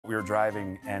were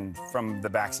driving, and from the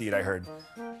back seat I heard,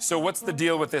 "So what's the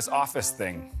deal with this office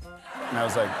thing?" And I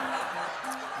was like,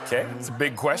 "Okay, it's a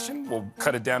big question. We'll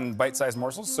cut it down in bite-sized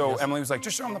morsels." So Emily was like,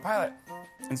 "Just show them the pilot."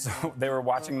 And so they were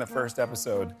watching the first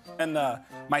episode, and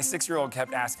my 6-year-old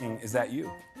kept asking, "Is that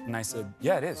you?" And I said,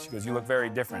 "Yeah, it is." She goes, "You look very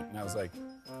different." And I was like,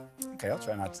 "Okay, I'll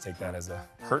try not to take that as a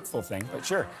hurtful thing, but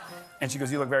sure." And she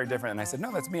goes, "You look very different." And I said,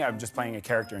 "No, that's me. I'm just playing a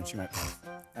character." And she went,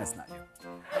 "That's not you."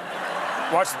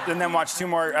 And then watched 2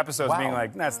 more episodes being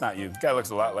like, "That's not you. The guy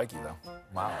looks a lot like you, though."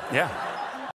 Wow. Yeah.